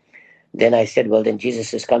home. Then I said, well, then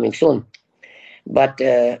Jesus is coming soon. But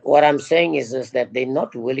what I'm saying is that they're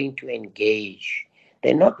not willing to engage.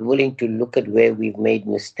 They're not willing to look at where we've made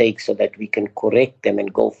mistakes so that we can correct them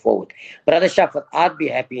and go forward. Brother Shafaat, I'd be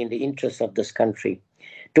happy in the interest of this country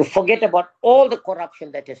to forget about all the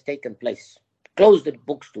corruption that has taken place. Close the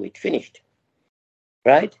books to it, finished.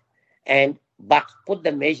 Right? But put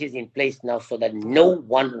the measures in place now so that no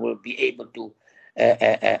one will be able to,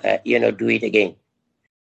 do it again.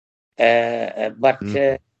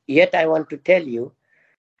 Yet I want to tell you,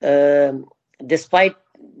 despite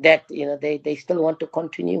that, they still want to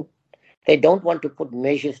continue. They don't want to put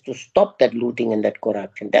measures to stop that looting and that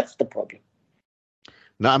corruption. That's the problem.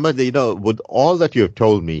 Now, Ahmed, with all that you have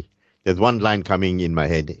told me, there's one line coming in my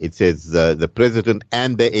head. It says the president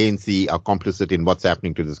and the ANC are complicit in what's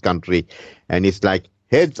happening to this country. And it's like,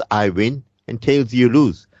 heads I win and tails you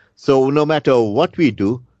lose. So no matter what we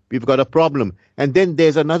do, we've got a problem. And then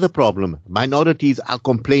there's another problem. Minorities are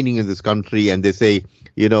complaining in this country, and they say,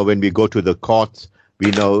 when we go to the courts, we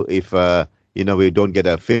know if, we don't get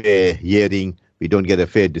a fair hearing, we don't get a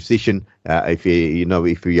fair decision. If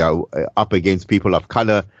we are up against people of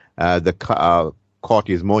color, the court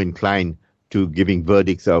is more inclined to giving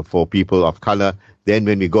verdicts for people of color. Then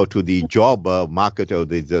when we go to the job market or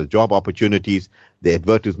the job opportunities, the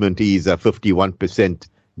advertisement is 51%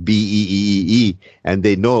 BEEE, and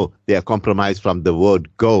they know they are compromised from the word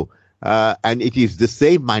go. And it is the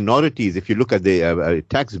same minorities. If you look at the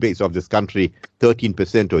tax base of this country,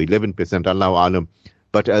 13% or 11%, Allahu Alam.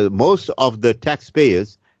 But most of the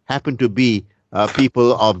taxpayers happen to be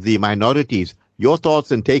people of the minorities. Your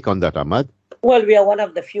thoughts and take on that, Ahmed? Well, we are one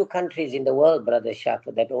of the few countries in the world, Brother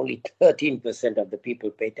Shafaat, that only 13% of the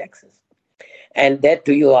people pay taxes. And that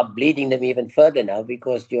to you are bleeding them even further now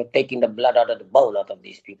because you're taking the blood out of the bowl out of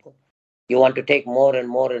these people. You want to take more and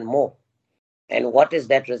more and more. And what is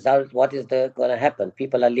that result? What is going to happen?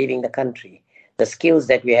 People are leaving the country. The skills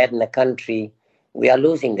that we had in the country, we are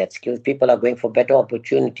losing that skills. People are going for better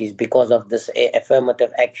opportunities because of this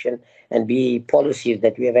affirmative action and policies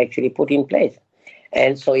that we have actually put in place.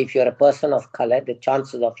 And so if you're a person of color, the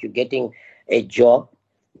chances of you getting a job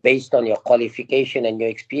based on your qualification and your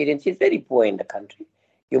experience is very poor in the country.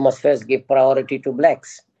 You must first give priority to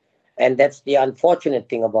blacks. And that's the unfortunate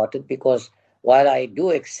thing about it, because while I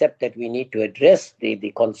do accept that we need to address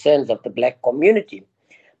the concerns of the black community,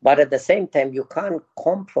 but at the same time, you can't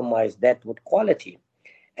compromise that with quality.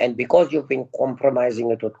 And because you've been compromising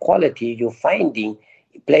it with quality, you're finding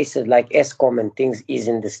places like ESCOM and things is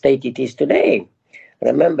in the state it is today.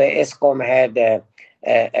 Remember, ESCOM had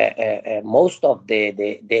most of the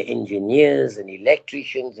engineers and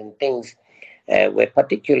electricians and things were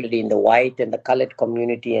particularly in the white and the colored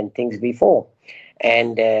community and things before.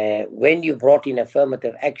 And when you brought in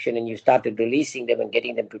affirmative action and you started releasing them and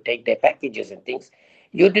getting them to take their packages and things,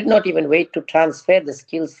 you did not even wait to transfer the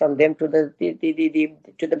skills from them to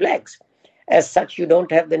the blacks. As such, you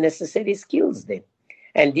don't have the necessary skills then.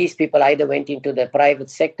 And these people either went into the private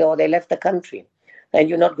sector or they left the country. And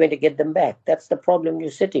you're not going to get them back. That's the problem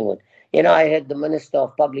you're sitting with. You know, I had the Minister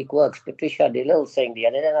of Public Works, Patricia DeLille, saying the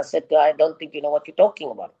other day, and I said to her, I don't think you know what you're talking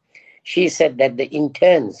about. She said that the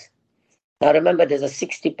interns, now remember, there's a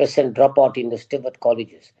 60% dropout in the Stivat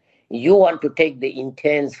colleges. You want to take the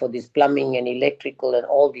interns for this plumbing and electrical and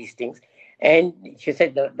all these things. And she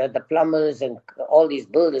said the plumbers and all these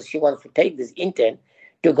builders, she wants to take this intern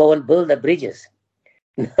to go and build the bridges.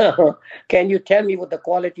 Now, can you tell me with the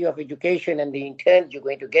quality of education and the interns you're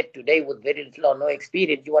going to get today with very little or no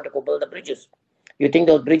experience, you want to go build the bridges? You think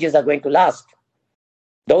those bridges are going to last?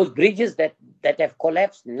 Those bridges that have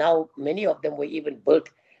collapsed now, many of them were even built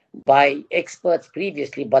by experts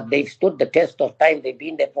previously, but they've stood the test of time. They've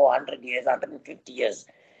been there for 100 years, 150 years.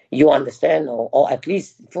 You understand? Or at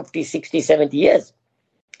least 50, 60, 70 years.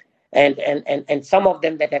 And some of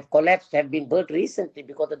them that have collapsed have been built recently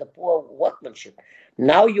because of the poor workmanship.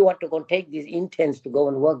 Now you want to go and take these interns to go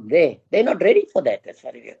and work there. They're not ready for that as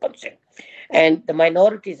far as you're concerned. And the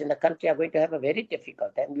minorities in the country are going to have a very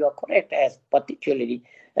difficult time. You are correct, particularly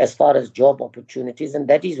as far as job opportunities. And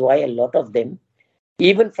that is why a lot of them,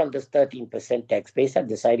 even from this 13% tax base, are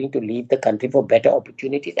deciding to leave the country for better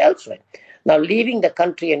opportunities elsewhere. Now, leaving the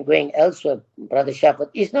country and going elsewhere, Brother Shafaat,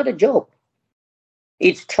 is not a joke.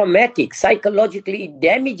 It's traumatic. Psychologically, it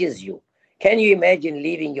damages you. Can you imagine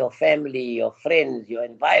leaving your family, your friends, your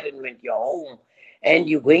environment, your home, and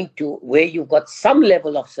you're going to where you've got some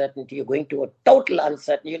level of certainty, you're going to a total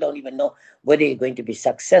uncertainty. You don't even know whether you're going to be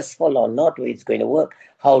successful or not, whether it's going to work,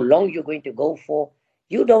 how long you're going to go for.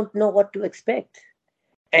 You don't know what to expect.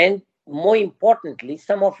 And more importantly,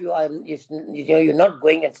 some of you are, you're not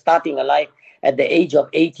going and starting a life at the age of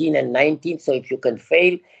 18 and 19. So if you can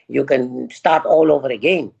fail, you can start all over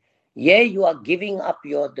again. Yeah, you are giving up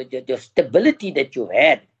your stability that you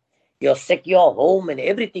had, your secure home and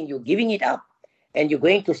everything. You're giving it up, and you're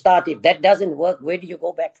going to start. If that doesn't work, where do you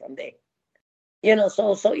go back from there? You know,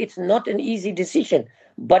 so it's not an easy decision,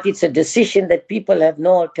 but it's a decision that people have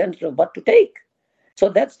no alternative but to take. So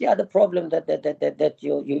that's the other problem that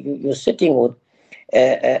you're sitting with,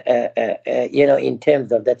 in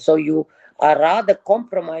terms of that. So you are rather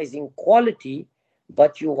compromising quality,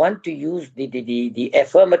 but you want to use the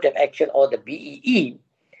affirmative action or the BEE.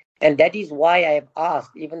 And that is why I have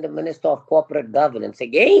asked even the Minister of Corporate Governance,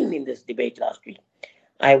 again in this debate last week,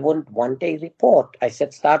 I wouldn't want a report. I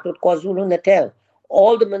said, start with KwaZulu-Natal.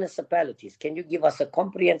 All the municipalities, can you give us a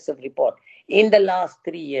comprehensive report? In the last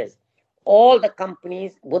 3 years, all the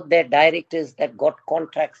companies with their directors that got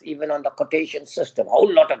contracts even on the quotation system, a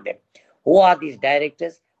whole lot of them. Who are these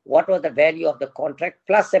directors? What was the value of the contract?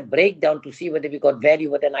 Plus a breakdown to see whether we got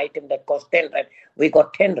value with an item that cost 10 Rand. We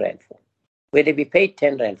got 10 Rand for it. Whether we paid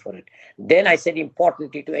 10 Rand for it. Then I said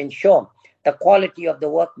importantly to ensure the quality of the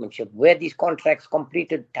workmanship, where these contracts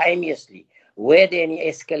completed timeously, Were there any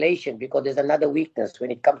escalation? Because there's another weakness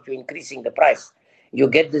when it comes to increasing the price. You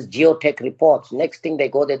get this geotech reports. Next thing they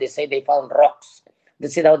go there, they say they found rocks.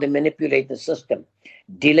 This is how they manipulate the system.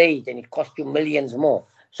 Delayed, and it costs you millions more.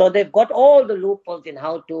 So they've got all the loopholes in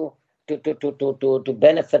how to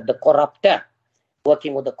benefit the corrupter,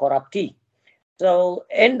 working with the corruptee. So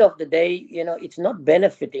end of the day, it's not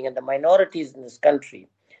benefiting, and the minorities in this country.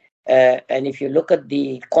 And if you look at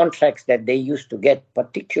the contracts that they used to get,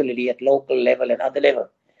 particularly at local level and other level,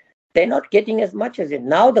 they're not getting as much as it.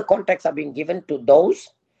 Now the contracts are being given to those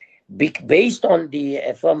based on the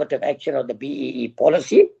affirmative action of the BEE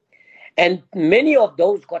policy. And many of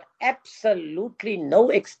those got absolutely no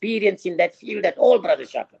experience in that field at all, Brother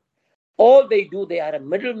Shafaat. All they do, they are a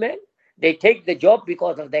middleman. They take the job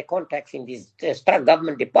because of their contacts in these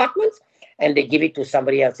government departments, and they give it to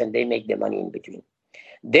somebody else, and they make their money in between.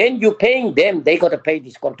 Then you're paying them, they got to pay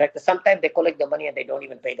these contractors. Sometimes they collect the money and they don't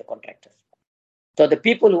even pay the contractors. So the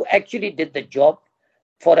people who actually did the job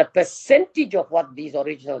for a percentage of what these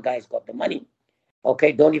original guys got the money,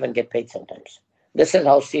 okay, don't even get paid sometimes. This is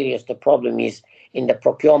how serious the problem is in the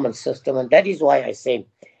procurement system. And that is why I say,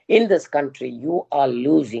 in this country, you are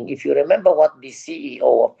losing. If you remember what the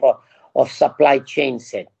CEO of supply chain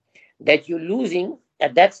said, that you're losing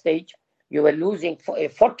at that stage, you were losing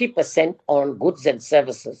 40% on goods and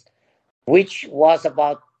services, which was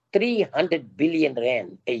about 300 billion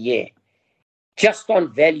rand a year, just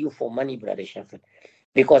on value for money, Brother Shafaat.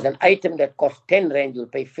 Because an item that costs 10 rand, you'll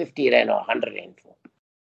pay 50 rand or 100 rand for.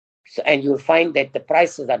 So, and you'll find that the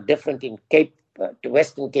prices are different in Cape, to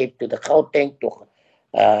Western Cape, to the Gauteng, to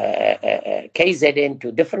KZN,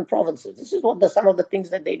 to different provinces. This is some of the things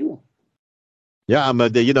that they do. Yeah,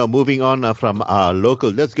 moving on from local,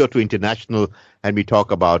 let's go to international, and we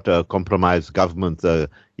talk about compromised governments,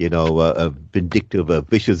 vindictive,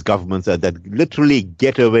 vicious governments that literally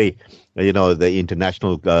get away, the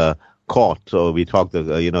international court. So we talk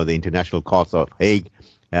the international courts of Hague.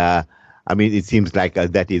 It seems like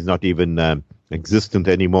that is not even existent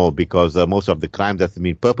anymore, because most of the crimes that's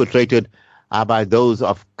been perpetrated are by those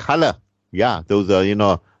of color. Yeah, those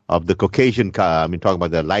are, of the Caucasian, talking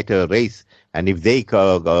about the lighter race. And if they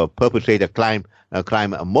perpetrate a crime,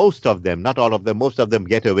 most of them, not all of them, most of them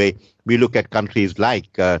get away. We look at countries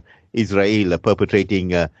like Israel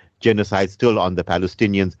perpetrating genocide still on the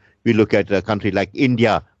Palestinians. We look at a country like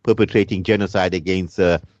India perpetrating genocide against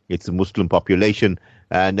its Muslim population,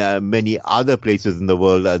 and many other places in the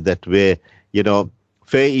world that where,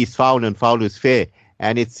 fair is foul and foul is fair.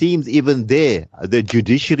 And it seems even there, the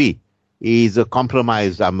judiciary is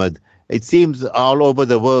compromised, Ahmed. It seems all over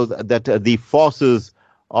the world that the forces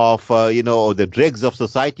of, the dregs of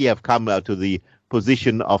society have come to the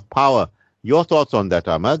position of power. Your thoughts on that,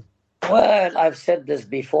 Ahmed? Well, I've said this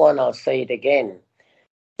before and I'll say it again,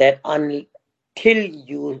 that until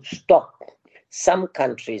you stop some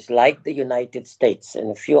countries like the United States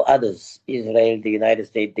and a few others, Israel, the United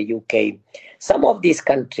States, the UK, some of these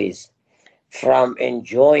countries from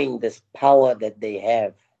enjoying this power that they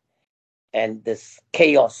have, and this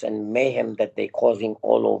chaos and mayhem that they're causing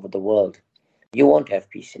all over the world, you won't have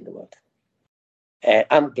peace in the world.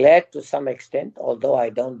 I'm glad to some extent, although I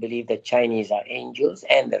don't believe the Chinese are angels,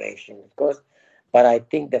 and the Russians, of course, but I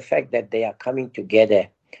think the fact that they are coming together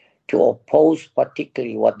to oppose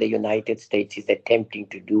particularly what the United States is attempting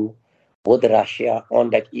to do with Russia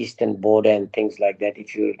on that eastern border and things like that.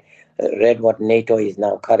 If you read what NATO is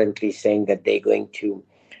now currently saying, that they're going to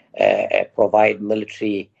provide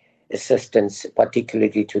military assistance,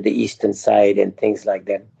 particularly to the eastern side and things like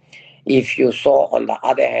that. If you saw, on the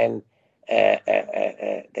other hand,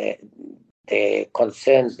 the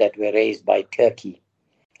concerns that were raised by Turkey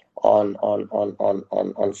on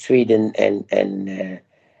Sweden and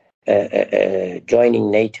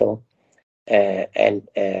joining NATO, and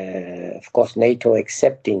of course NATO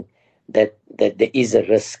accepting that there is a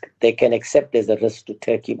risk. They can accept there's a risk to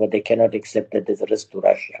Turkey, but they cannot accept that there's a risk to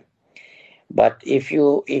Russia. But if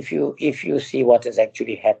you see what is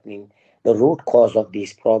actually happening, the root cause of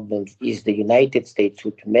these problems is the United States,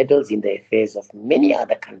 which meddles in the affairs of many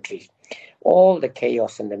other countries. All the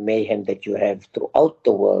chaos and the mayhem that you have throughout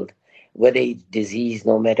the world, whether it's disease,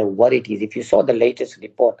 no matter what it is. If you saw the latest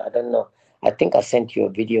report, I don't know, I think I sent you a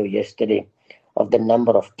video yesterday of the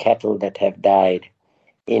number of cattle that have died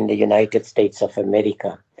in the United States of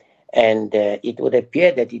America. And it would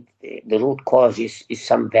appear that the root cause is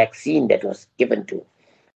some vaccine that was given to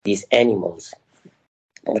these animals.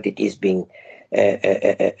 But it is being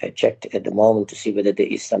checked at the moment to see whether there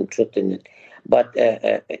is some truth in it. But,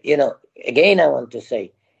 again, I want to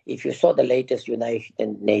say, if you saw the latest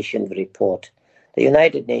United Nations report, the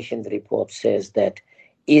United Nations report says that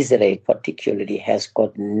Israel particularly has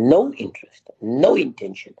got no interest, no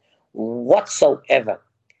intention whatsoever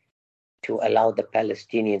to allow the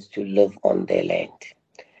Palestinians to live on their land.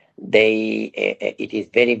 It is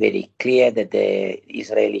very, very clear that the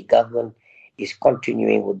Israeli government is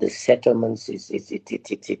continuing with the settlements.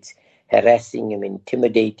 It's harassing and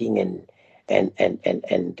intimidating and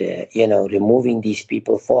removing these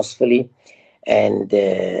people forcefully. And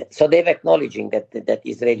so they're acknowledging that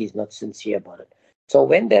Israel is not sincere about it. So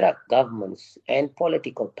when there are governments and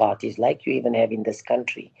political parties like you even have in this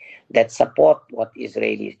country that support what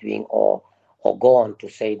Israel is doing or go on to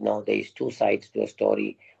say, no, there is two sides to a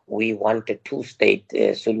story, we want a two-state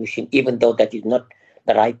solution, even though that is not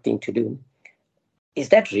the right thing to do. Is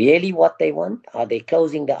that really what they want? Are they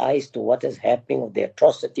closing the eyes to what is happening with the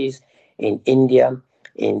atrocities in India,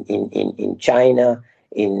 in China,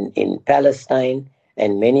 in Palestine,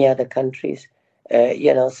 and many other countries?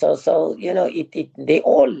 They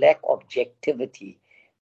all lack objectivity.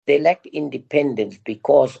 They lack independence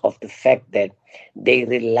because of the fact that they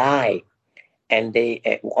rely on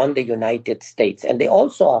the United States, and they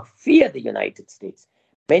also fear the United States.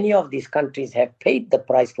 Many of these countries have paid the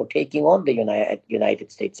price for taking on the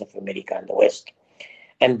United States of America and the West.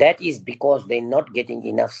 And that is because they're not getting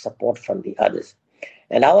enough support from the others.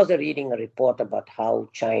 And I was reading a report about how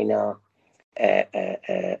China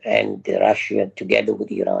and Russia, together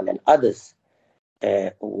with Iran and others,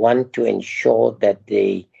 want to ensure that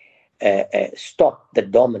they stop the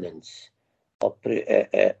dominance of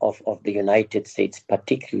the United States,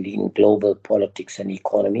 particularly in global politics and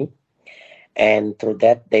economy. And through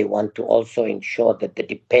that, they want to also ensure that the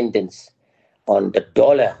dependence on the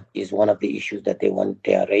dollar is one of the issues that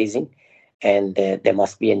they are raising. And there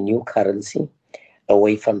must be a new currency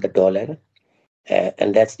away from the dollar.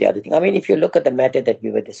 And that's the other thing. I mean, if you look at the matter that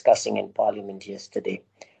we were discussing in Parliament yesterday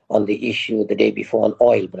on the issue the day before on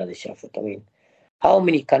oil, Brother Shafaat, I mean, how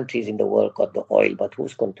many countries in the world got the oil, but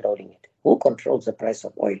who's controlling it? Who controls the price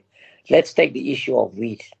of oil? Let's take the issue of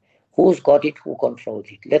wheat. Who's got it? Who controls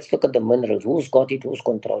it? Let's look at the minerals. Who's got it? Who's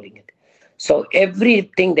controlling it? So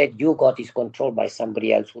everything that you got is controlled by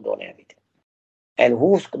somebody else who don't have it. And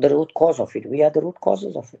who's the root cause of it? We are the root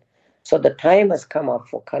causes of it. So the time has come up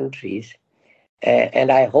for countries, and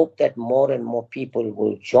I hope that more and more people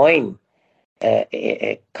will join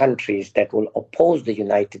countries that will oppose the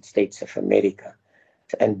United States of America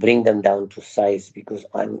and bring them down to size. Because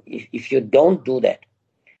if you don't do that,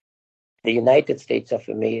 the United States of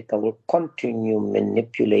America will continue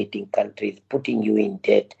manipulating countries, putting you in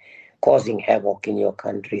debt, causing havoc in your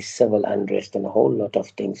country, civil unrest, and a whole lot of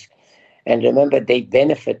things. And remember, they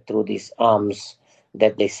benefit through these arms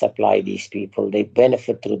that they supply these people. They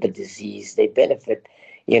benefit through the disease. They benefit,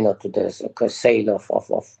 to the sale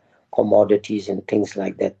of commodities and things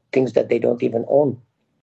like that, things that they don't even own.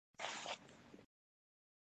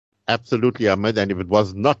 Absolutely, Ahmed. And if it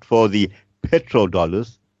was not for the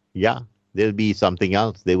petrodollars, there'll be something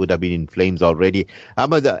else. They would have been in flames already.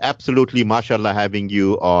 Ahmed, absolutely, mashallah, having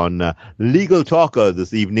you on Legal Talker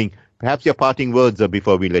this evening. Perhaps your parting words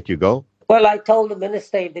before we let you go. Well, I told the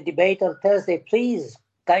minister in the debate on Thursday, please,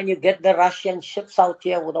 can you get the Russian ships out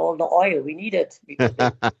here with all the oil? We need it.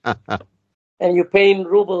 And you pay in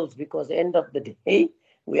rubles because at the end of the day,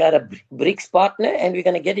 we are a BRICS partner and we're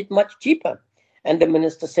going to get it much cheaper. And the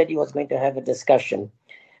minister said he was going to have a discussion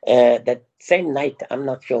that same night. I'm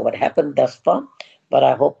not sure what happened thus far, but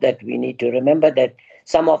I hope that we need to remember that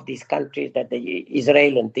some of these countries that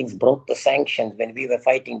Israel and things broke the sanctions when we were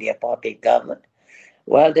fighting the apartheid government.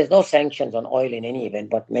 Well, there's no sanctions on oil in any event,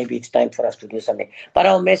 but maybe it's time for us to do something. But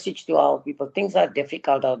our message to our people, things are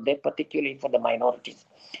difficult out there, particularly for the minorities.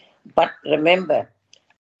 But remember,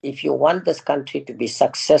 if you want this country to be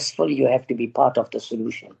successful, you have to be part of the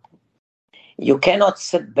solution. You cannot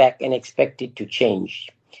sit back and expect it to change.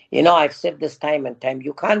 I've said this time and time,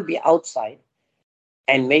 you can't be outside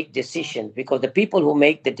and make decisions because the people who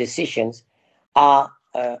make the decisions are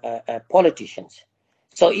politicians.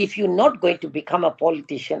 So if you're not going to become a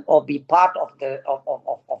politician or be part of the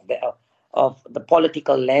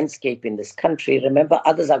political landscape in this country, remember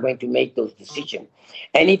others are going to make those decisions.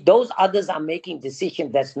 And if those others are making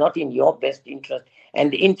decisions that's not in your best interest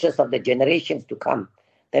and the interest of the generations to come,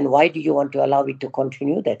 then why do you want to allow it to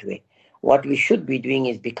continue that way? What we should be doing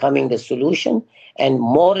is becoming the solution, and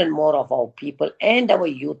more of our people and our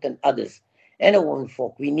youth and others and our own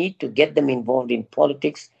folk, we need to get them involved in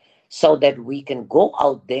politics so that we can go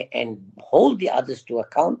out there and hold the others to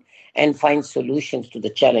account and find solutions to the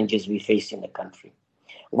challenges we face in the country.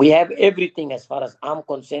 We have everything as far as I'm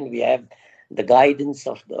concerned. We have the guidance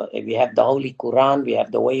we have the Holy Quran, we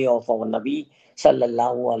have the way of our Nabi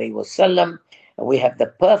sallallahu alaihi wasallam. We have the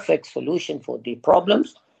perfect solution for the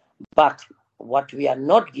problems, but what we are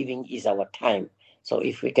not giving is our time. So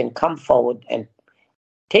if we can come forward and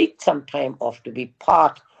take some time off to be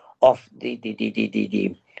part of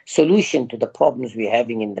the solution to the problems we're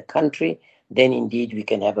having in the country, then indeed we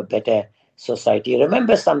can have a better society.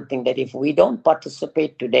 Remember something, that if we don't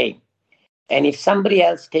participate today, and if somebody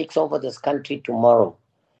else takes over this country tomorrow,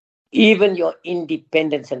 even your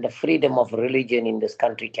independence and the freedom of religion in this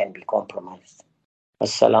country can be compromised.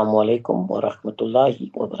 Assalamu alaikum wa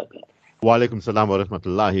rahmatullahi wa barakatuh. Wa alaikum salam wa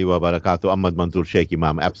rahmatullahi wa barakatuh. Ahmed, Manzoor, Sheik,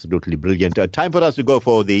 Imam, absolutely brilliant. Time for us to go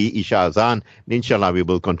for the Isha Azan. Inshallah, we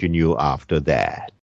will continue after that.